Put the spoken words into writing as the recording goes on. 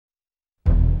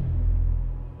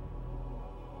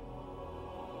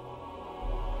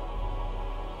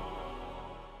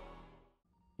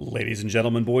Ladies and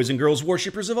gentlemen, boys and girls,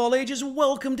 worshippers of all ages,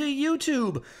 welcome to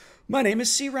YouTube! My name is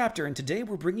SeaRaptor, and today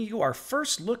we're bringing you our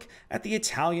first look at the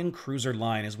Italian cruiser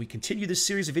line as we continue this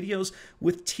series of videos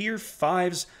with Tier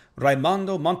 5's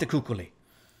Raimondo Montecuccoli.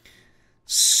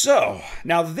 So,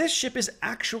 now this ship is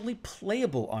actually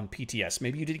playable on PTS.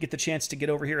 Maybe you did get the chance to get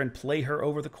over here and play her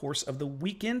over the course of the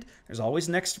weekend. There's always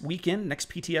next weekend, next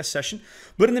PTS session.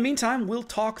 But in the meantime, we'll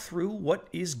talk through what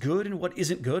is good and what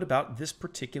isn't good about this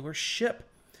particular ship.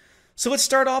 So let's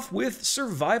start off with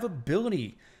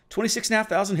survivability.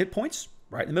 26,500 hit points,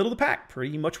 right in the middle of the pack.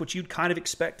 Pretty much what you'd kind of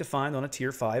expect to find on a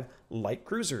Tier 5 light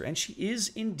cruiser. And she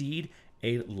is indeed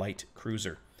a light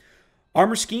cruiser.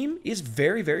 Armor scheme is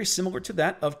very, very similar to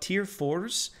that of Tier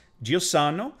 4's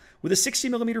Giussano, with a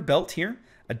 60mm belt here,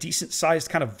 a decent-sized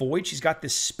kind of void. She's got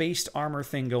this spaced armor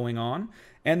thing going on,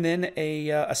 and then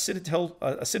a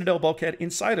citadel bulkhead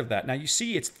inside of that. Now you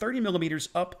see it's 30mm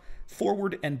up,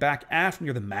 forward, and back aft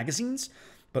near the magazines,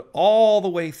 but all the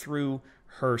way through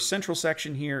her central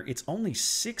section here, it's only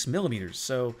 6mm.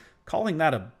 So calling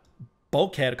that a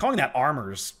bulkhead, calling that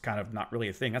armor is kind of not really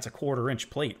a thing. That's a 1/4-inch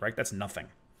plate, right? That's nothing.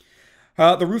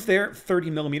 The roof there,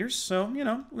 30mm. So, you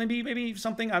know, maybe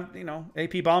something,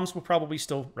 AP bombs will probably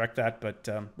still wreck that. But,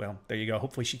 well, there you go.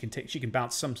 Hopefully she can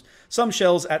bounce some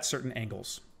shells at certain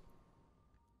angles.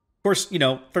 Of course,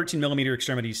 13mm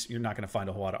extremities, you're not going to find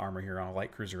a whole lot of armor here on a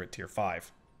light cruiser at Tier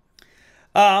 5.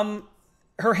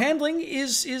 Her handling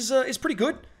is pretty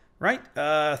good, right?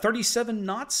 37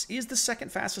 knots is the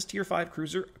second fastest Tier 5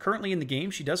 cruiser currently in the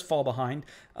game. She does fall behind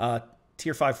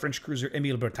Tier 5 French cruiser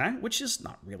Emile Bertin, which is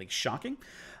not really shocking.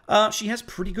 She has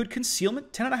pretty good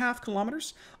concealment, 10.5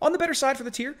 kilometers. On the better side for the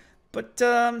tier, but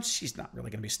she's not really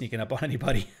going to be sneaking up on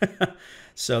anybody.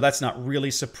 So that's not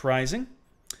really surprising.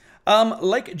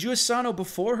 Like Giussano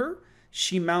before her,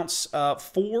 she mounts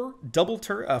four double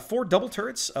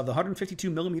turrets of the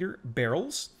 152mm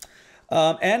barrels.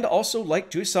 And also,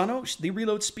 like Giussano, the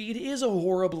reload speed is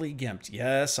horribly gimped.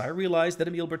 Yes, I realize that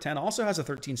Emile Bertin also has a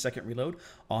 13-second reload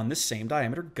on this same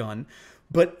diameter gun,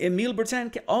 but Emile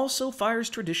Bertin also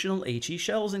fires traditional HE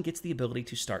shells and gets the ability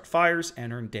to start fires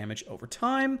and earn damage over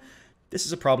time. This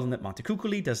is a problem that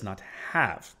Montecuccoli does not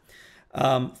have.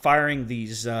 Firing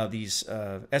these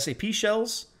SAP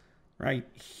shells right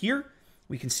here,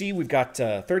 we can see we've got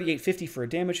 3850 for a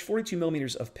damage,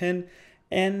 42mm of pin,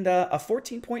 and a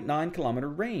 14.9 kilometer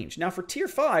range. Now for Tier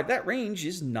 5, that range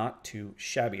is not too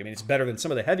shabby. I mean, it's better than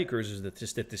some of the heavy cruisers that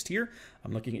just at this tier.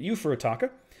 I'm looking at you,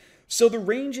 Furutaka. So the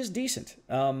range is decent.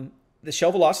 The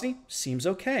shell velocity seems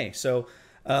okay. So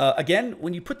again,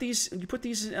 when you put these into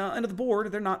the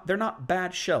board, they're not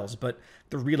bad shells, but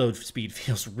the reload speed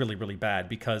feels really, really bad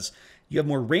because you have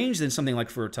more range than something like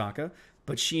Furutaka,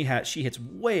 but she hits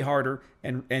way harder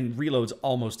and reloads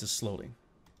almost as slowly.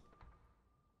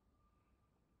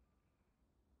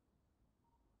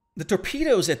 The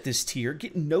torpedoes at this tier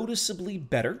get noticeably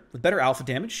better, with better alpha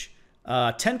damage,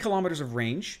 10 kilometers of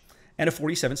range, and a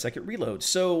 47-second reload.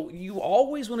 So you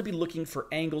always want to be looking for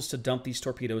angles to dump these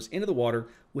torpedoes into the water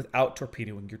without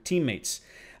torpedoing your teammates.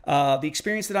 The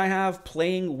experience that I have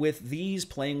playing with the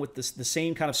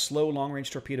same kind of slow long-range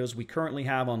torpedoes we currently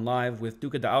have on live with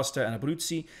Duca d'Aosta and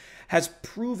Abruzzi, has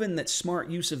proven that smart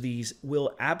use of these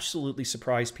will absolutely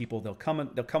surprise people. They'll come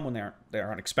when they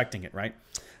aren't expecting it, right?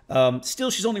 Still,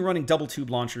 she's only running double tube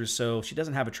launchers, so she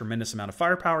doesn't have a tremendous amount of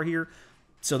firepower here.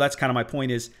 So that's kind of my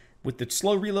point is, with the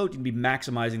slow reload, you can be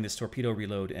maximizing this torpedo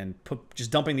reload and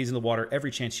just dumping these in the water every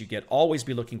chance you get. Always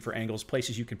be looking for angles,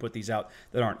 places you can put these out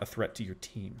that aren't a threat to your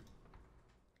team.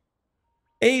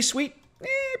 A suite,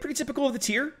 pretty typical of the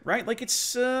tier, right? Like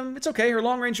it's okay. Her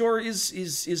long range ore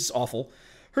is awful.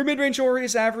 Her mid-range ore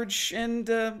is average, and,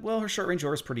 well, her short-range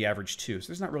ore is pretty average, too, so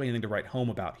there's not really anything to write home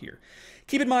about here.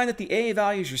 Keep in mind that the AA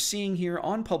values you're seeing here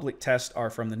on public test are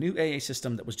from the new AA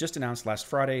system that was just announced last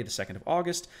Friday, the 2nd of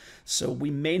August, so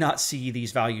we may not see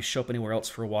these values show up anywhere else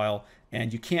for a while,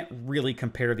 and you can't really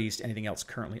compare these to anything else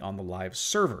currently on the live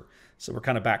server. So we're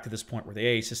kind of back to this point where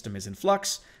the AA system is in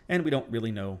flux, and we don't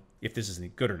really know if this is any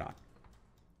good or not.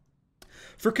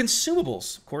 For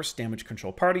consumables, of course, damage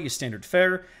control party is standard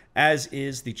fare, as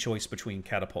is the choice between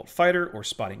catapult fighter or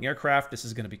spotting aircraft. This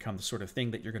is going to become the sort of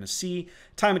thing that you're going to see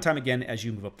time and time again as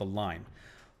you move up the line.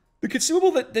 The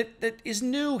consumable that is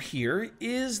new here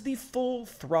is the full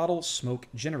throttle smoke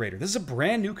generator. This is a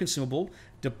brand new consumable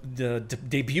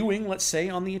debuting, let's say,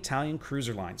 on the Italian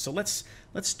cruiser line. So let's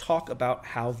talk about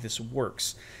how this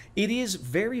works. It is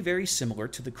very, very similar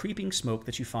to the creeping smoke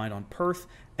that you find on Perth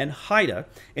and Haida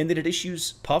in that it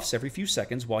issues puffs every few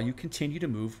seconds while you continue to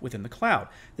move within the cloud.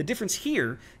 The difference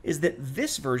here is that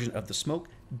this version of the smoke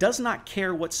does not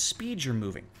care what speed you're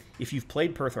moving. If you've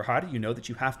played Perth or Haida, you know that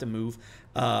you have to move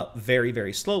very,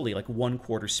 very slowly, like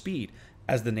 1/4 speed.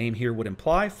 As the name here would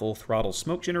imply, full throttle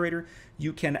smoke generator,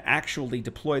 you can actually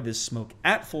deploy this smoke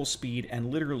at full speed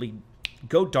and literally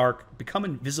go dark, become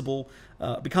invisible,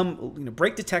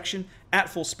 break detection at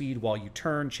full speed while you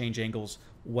turn, change angles,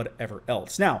 whatever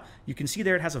else. Now, you can see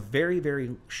there it has a very,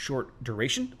 very short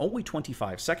duration, only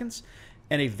 25 seconds,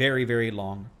 and a very, very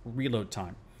long reload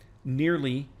time.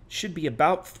 Nearly should be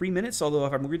about 3 minutes, although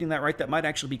if I'm reading that right, that might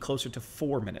actually be closer to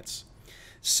 4 minutes.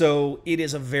 So it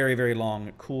is a very, very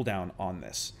long cooldown on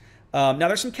this. Now,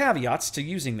 there's some caveats to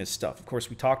using this stuff. Of course,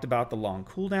 we talked about the long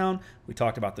cooldown. We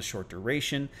talked about the short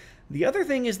duration. The other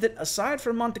thing is that aside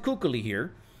from Montecuccoli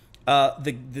here,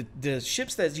 the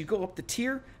ships that as you go up the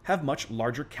tier have much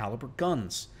larger caliber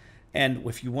guns. And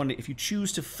if you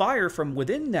choose to fire from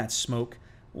within that smoke,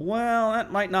 well,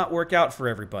 that might not work out for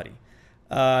everybody.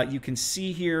 You can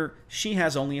see here she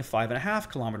has only a 5.5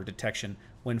 kilometer detection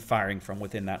when firing from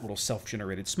within that little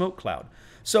self-generated smoke cloud.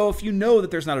 So if you know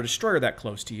that there's not a destroyer that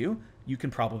close to you, you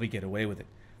can probably get away with it.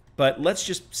 But let's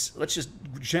just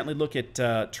gently look at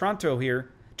Trento here,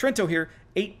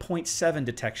 8.7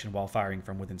 detection while firing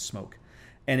from within smoke.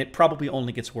 And it probably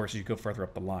only gets worse as you go further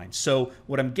up the line. So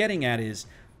what I'm getting at is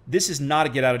this is not a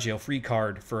get out of jail free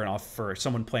card for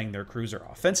someone playing their cruiser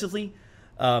offensively.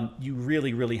 You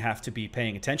really, really have to be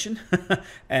paying attention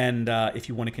and if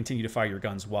you want to continue to fire your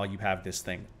guns while you have this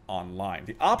thing online.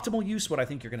 The optimal use, what I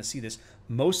think you're going to see this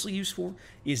mostly used for,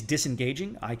 is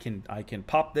disengaging. I can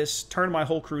pop this, turn my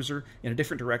whole cruiser in a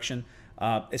different direction,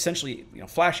 essentially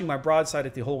flashing my broadside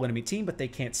at the whole enemy team, but they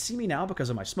can't see me now because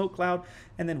of my smoke cloud.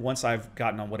 And then once I've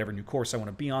gotten on whatever new course I want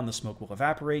to be on, the smoke will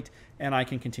evaporate, and I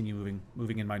can continue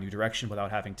moving in my new direction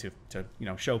without having to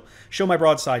show my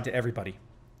broadside to everybody.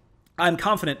 I'm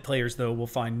confident players, though, will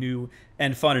find new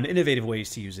and fun and innovative ways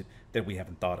to use it that we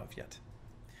haven't thought of yet.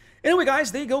 Anyway,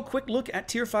 guys, there you go. Quick look at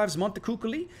Tier 5's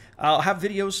Montecuccoli. I'll have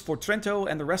videos for Trento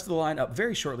and the rest of the line up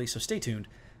very shortly, so stay tuned.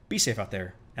 Be safe out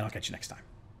there, and I'll catch you next time.